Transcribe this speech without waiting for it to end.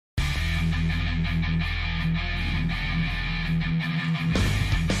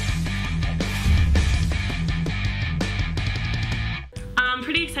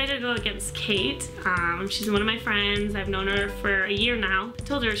go against Kate. She's one of my friends. I've known her for a year now. I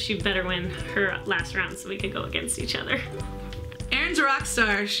told her she better win her last round so we could go against each other. Erin's a rock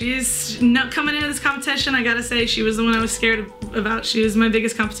star. She's not coming into this competition. I gotta say, she was the one I was scared about. She was my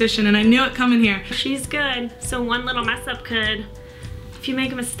biggest competition, and I knew it coming here. She's good, so one little mess up could, if you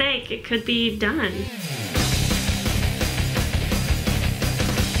make a mistake, it could be done.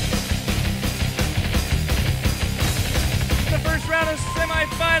 The first round of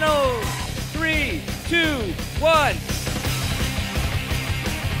semifinals. 3, 2, 1.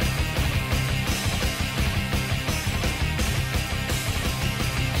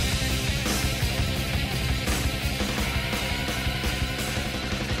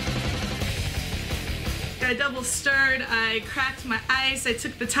 I double stirred, I cracked my ice, I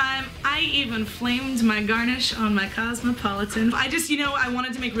took the time, I even flamed my garnish on my Cosmopolitan. I just, I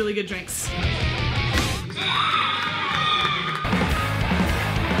wanted to make really good drinks.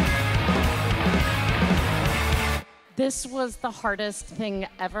 This was the hardest thing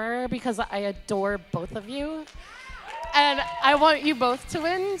ever because I adore both of you. And I want you both to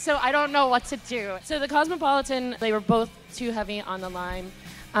win, so I don't know what to do. So the Cosmopolitan, they were both too heavy on the lime.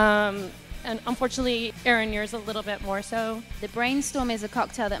 And unfortunately, Erin, yours a little bit more so. The Brainstorm is a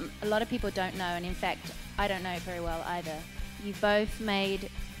cocktail that a lot of people don't know, and in fact, I don't know it very well either. You both made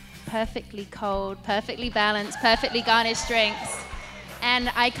perfectly cold, perfectly balanced, perfectly garnished drinks,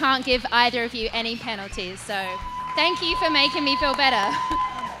 and I can't give either of you any penalties, so thank you for making me feel better.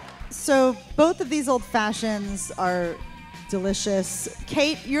 So both of these old fashions are delicious.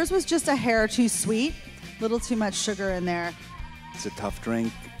 Kate, yours was just a hair too sweet, a little too much sugar in there. It's a tough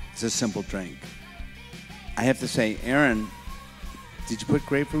drink. It's a simple drink. I have to say, Erin, did you put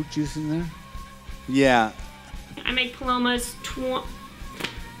grapefruit juice in there? Yeah. I make Palomas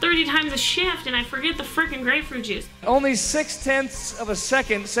 30 times a shift and I forget the frickin' grapefruit juice. Only 0.6 of a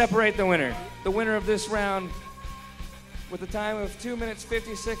second separate the winner. The winner of this round with a time of 2 minutes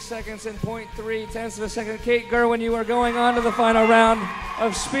 56 seconds and 0.3 of a second. Kate Gerwin, you are going on to the final round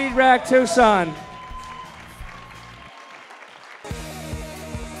of Speed Rack Tucson.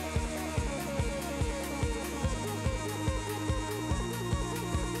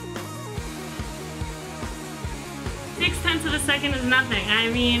 Six-tenths of a second is nothing. I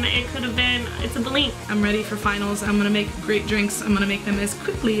mean, it could have been, it's a blink. I'm ready for finals. I'm gonna make great drinks. I'm gonna make them as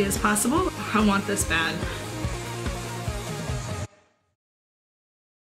quickly as possible. I want this bad.